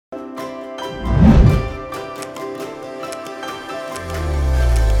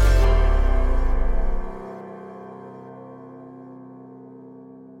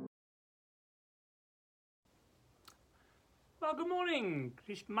Well, good morning.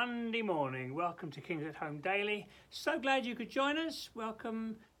 It's Monday morning. Welcome to Kings at Home Daily. So glad you could join us.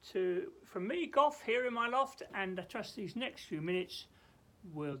 Welcome from me, Goff, here in my loft, and I trust these next few minutes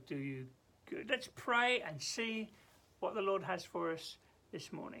will do you good. Let's pray and see what the Lord has for us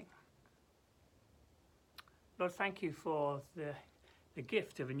this morning. Lord, thank you for the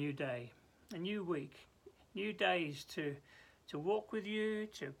gift of a new day, a new week, new days to walk with you,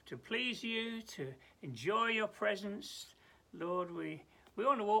 to please you, to enjoy your presence. Lord, we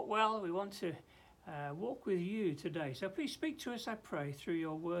want to walk well. We want to walk with you today. So please speak to us, I pray, through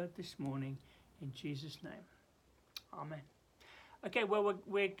your word this morning in Jesus' name. Amen. Okay, well,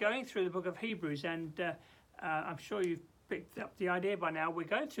 we're going through the book of Hebrews, and I'm sure you've picked up the idea by now. We're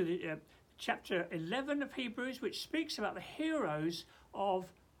going through the chapter 11 of Hebrews, which speaks about the heroes of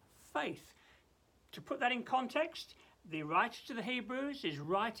faith. To put that in context, the writer to the Hebrews is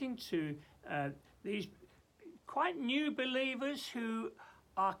writing to these quite new believers who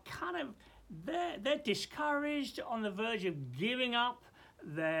are kind of, they're discouraged, on the verge of giving up,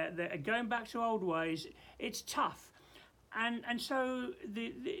 they're going back to old ways. It's tough. And so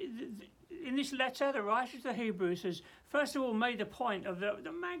in this letter, the writer to the Hebrews has first of all made the point of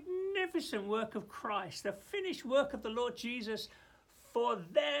the magnificent work of Christ, the finished work of the Lord Jesus for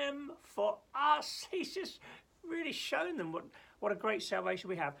them, for us. He's just really shown them what a great salvation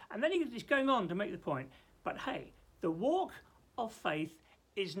we have. And then he's going on to make the point, but hey, the walk of faith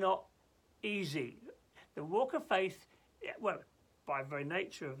is not easy. The walk of faith, well, by very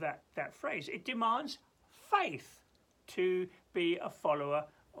nature of that phrase, it demands faith to be a follower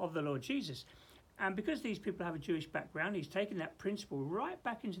of the Lord Jesus. And because these people have a Jewish background, he's taken that principle right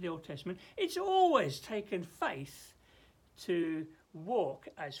back into the Old Testament. It's always taken faith to walk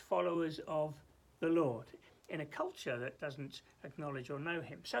as followers of the Lord in a culture that doesn't acknowledge or know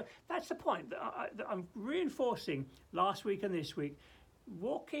him. So that's the point that I'm reinforcing last week and this week.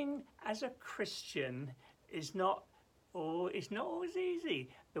 Walking as a Christian is not always easy,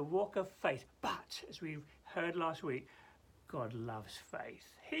 the walk of faith. But, as we heard last week, God loves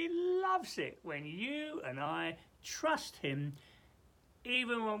faith. He loves it when you and I trust him,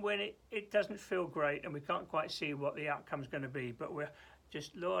 even when it doesn't feel great and we can't quite see what the outcome's going to be. But we're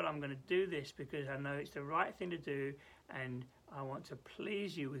just, Lord, I'm going to do this because I know it's the right thing to do and I want to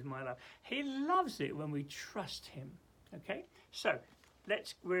please you with my life. He loves it when we trust him. Okay, so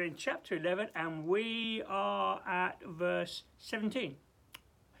we're in chapter 11 and we are at verse 17.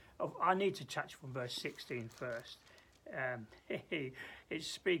 Oh, I need to touch from verse 16 first. It's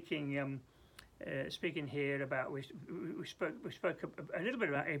speaking here about we spoke a little bit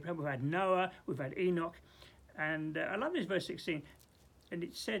about Abraham. We've had Noah, we've had Enoch, and I love this verse 16. And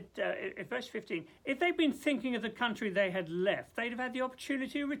it said in verse 15, if they'd been thinking of the country they had left, they'd have had the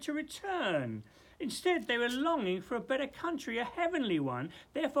opportunity to return. Instead, they were longing for a better country, a heavenly one.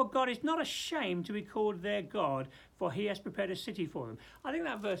 Therefore, God is not ashamed to be called their God, for he has prepared a city for them. I think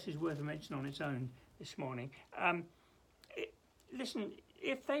that verse is worth a mention on its own this morning. Listen,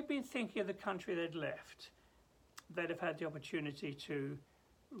 if they'd been thinking of the country they'd left, they'd have had the opportunity to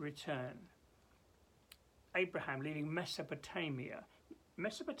return. Abraham leaving Mesopotamia.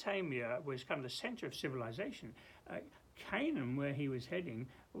 Mesopotamia was kind of the center of civilization. Canaan, where he was heading,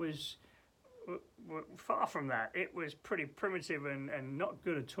 was far from that. It was pretty primitive and not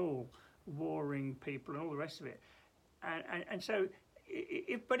good at all, warring people and all the rest of it. And so,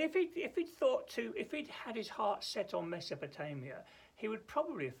 if he'd had his heart set on Mesopotamia, he would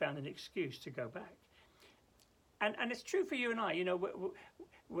probably have found an excuse to go back. And it's true for you and I. You know,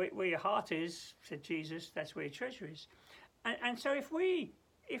 where your heart is, said Jesus, that's where your treasure is. And so if we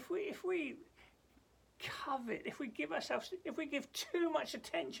covet, if we give too much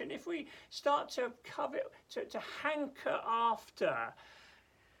attention, if we start to covet, to hanker after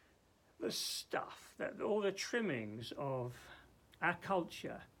the stuff, all the trimmings of our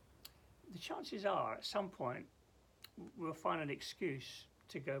culture, the chances are at some point we'll find an excuse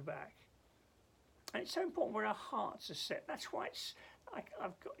to go back. And it's so important where our hearts are set. That's why it's,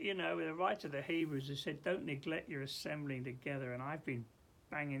 I've got, the writer of the Hebrews has said, don't neglect your assembling together. And I've been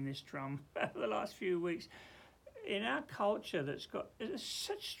banging this drum for the last few weeks. In our culture there's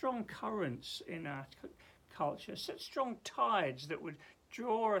such strong currents in our culture, such strong tides that would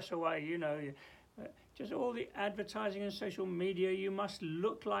draw us away, just all the advertising and social media. You must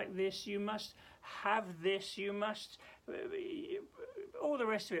look like this, you must have this, you must, all the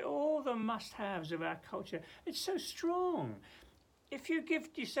rest of it, all the must-haves of our culture. It's so strong. If you give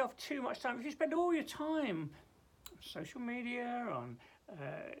yourself too much time, if you spend all your time on social media, on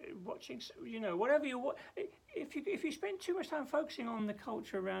watching, whatever you watch, if you spend too much time focusing on the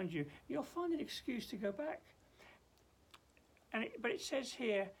culture around you, you'll find an excuse to go back. but it says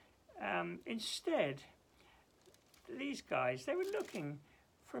here, instead, these guys, they were looking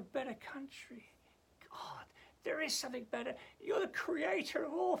for a better country. God, there is something better. You're the creator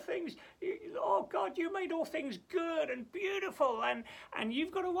of all things. Oh God, you made all things good and beautiful, and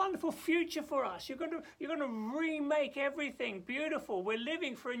you've got a wonderful future for us. You're going to remake everything beautiful. We're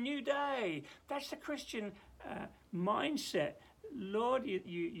living for a new day. That's the Christian mindset. Lord,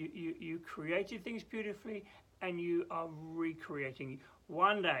 you created things beautifully, and you are recreating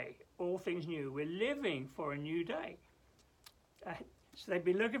one day all things new. We're living for a new day. So they've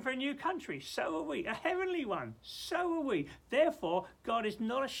been looking for a new country. So are we. A heavenly one. So are we. Therefore, God is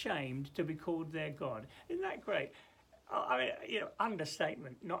not ashamed to be called their God. Isn't that great? I mean,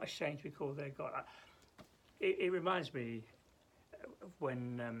 understatement. Not ashamed to be called their God. It reminds me of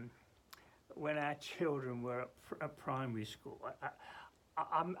when our children were at primary school.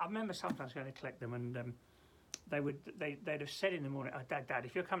 I remember sometimes going to collect them, and they'd have said in the morning, "Oh, Dad,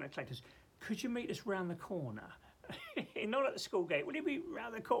 if you're coming to collect us, could you meet us round the corner?" Not at the school gate. Would it be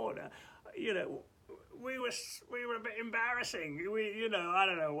round the corner? You know, we were a bit embarrassing. I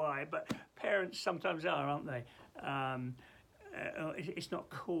don't know why, but parents sometimes are, aren't they? It's not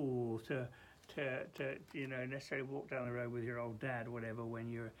cool to necessarily walk down the road with your old dad or whatever when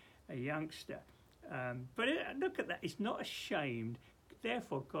you're a youngster. But look at that. It's not ashamed.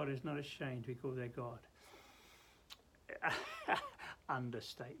 Therefore, God is not ashamed to be called their God.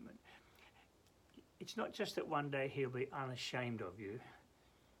 Understatement. It's not just that one day he'll be unashamed of you.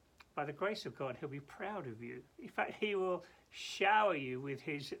 By the grace of God, he'll be proud of you. In fact, he will shower you with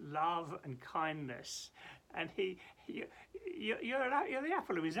his love and kindness. And you're the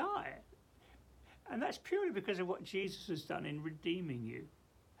apple of his eye. And that's purely because of what Jesus has done in redeeming you.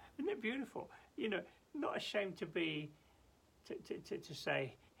 Isn't it beautiful? Not ashamed to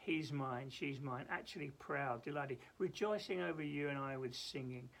say, he's mine, she's mine. Actually proud, delighted, rejoicing over you and I with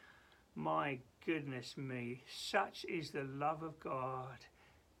singing. My goodness me, such is the love of God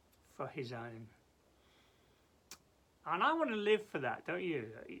for his own. And I want to live for that, don't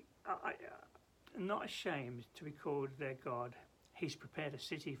you? I'm not ashamed to be called their God. He's prepared a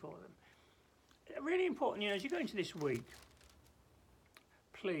city for them. Really important, as you go into this week,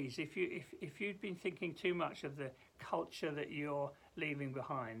 please, if you've been thinking too much of the culture that you're leaving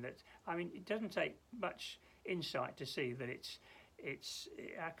behind, it doesn't take much insight to see that it's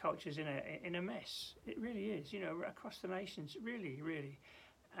our culture's in a mess. It really is, across the nations, really, really,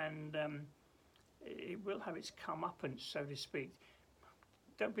 and it will have its comeuppance, so to speak.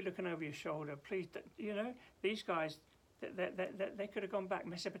 Don't be looking over your shoulder, please. These guys, they could have gone back.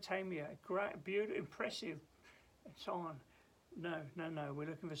 Mesopotamia, great, beautiful, impressive, and so on. No. We're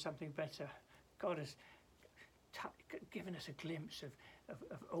looking for something better. God has given us a glimpse of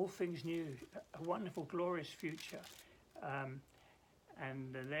all things new, a wonderful, glorious future.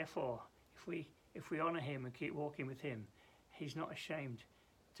 And therefore, if we honour him and keep walking with him, he's not ashamed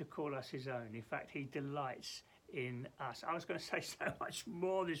to call us his own. In fact, he delights in us. I was going to say so much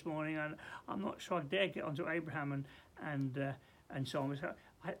more this morning, and I'm not sure I dare get onto Abraham and so on.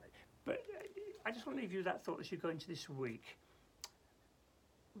 But I just want to leave you that thought as you go into this week.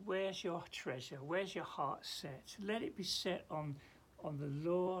 Where's your treasure? Where's your heart set? Let it be set on the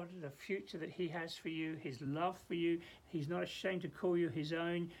Lord, the future that he has for you, his love for you. He's not ashamed to call you his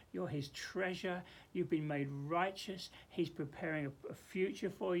own. You're his treasure. You've been made righteous. He's preparing a future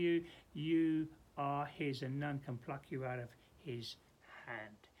for you. You are his, and none can pluck you out of his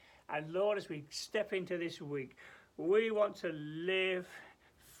hand. And Lord, as we step into this week, we want to live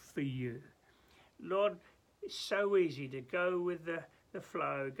for you. Lord, it's so easy to go with the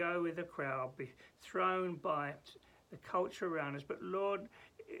flow, go with the crowd, be thrown by the culture around us, but Lord,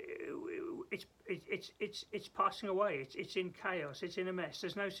 it's passing away. It's in chaos. It's in a mess.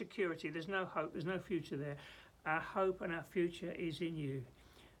 There's no security. There's no hope. There's no future there. Our hope and our future is in you.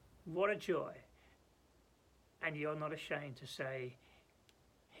 What a joy! And you're not ashamed to say,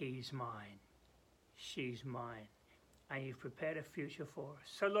 "He's mine, she's mine." And you've prepared a future for us.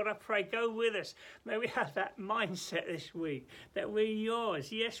 So Lord, I pray, go with us. May we have that mindset this week, that we're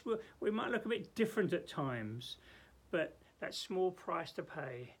yours. Yes, we might look a bit different at times, but that small price to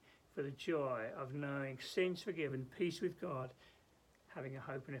pay for the joy of knowing sins forgiven, peace with God, having a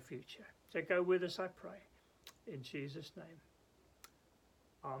hope and a future. So go with us, I pray. In Jesus' name.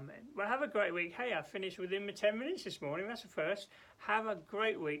 Amen. Well, have a great week. Hey, I finished within 10 minutes this morning. That's the first. Have a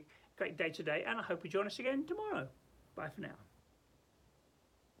great week, great day today, and I hope you join us again tomorrow. Bye for now.